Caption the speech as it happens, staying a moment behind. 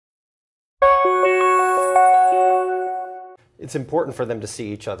It's important for them to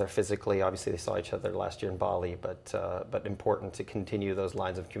see each other physically. Obviously, they saw each other last year in Bali, but important to continue those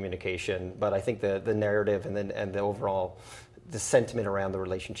lines of communication. But I think the narrative and the overall the sentiment around the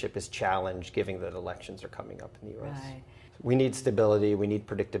relationship is challenged, given that elections are coming up in the U.S. Right. We need stability, we need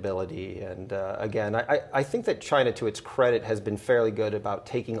predictability, and again, I think that China, to its credit, has been fairly good about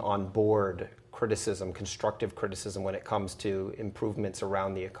taking on board criticism, constructive criticism, when it comes to improvements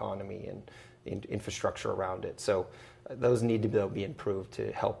around the economy and infrastructure around it. So those need to be improved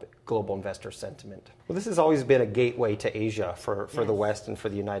to help global investor sentiment. Well, this has always been a gateway to Asia for the West and for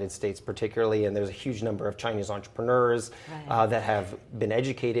the United States particularly, and there's a huge number of Chinese entrepreneurs that have been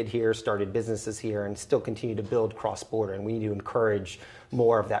educated here, started businesses here, and still continue to build cross-border, and we need to encourage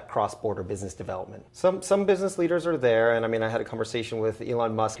more of that cross-border business development. Some business leaders are there, and I mean, I had a conversation with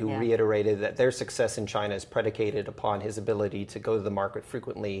Elon Musk, who reiterated that their success in China is predicated upon his ability to go to the market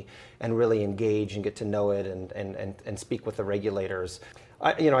frequently and really engage and get to know it and speak with the regulators.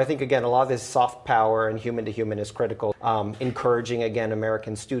 I think, again, a lot of this soft power and human-to-human is critical. Encouraging, again,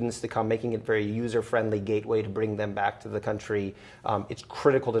 American students to come, making it very user-friendly gateway to bring them back to the country. It's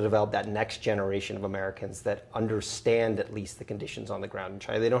critical to develop that next generation of Americans that understand at least the conditions on the ground in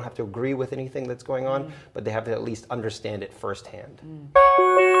China. They don't have to agree with anything that's going on, but they have to at least understand it firsthand.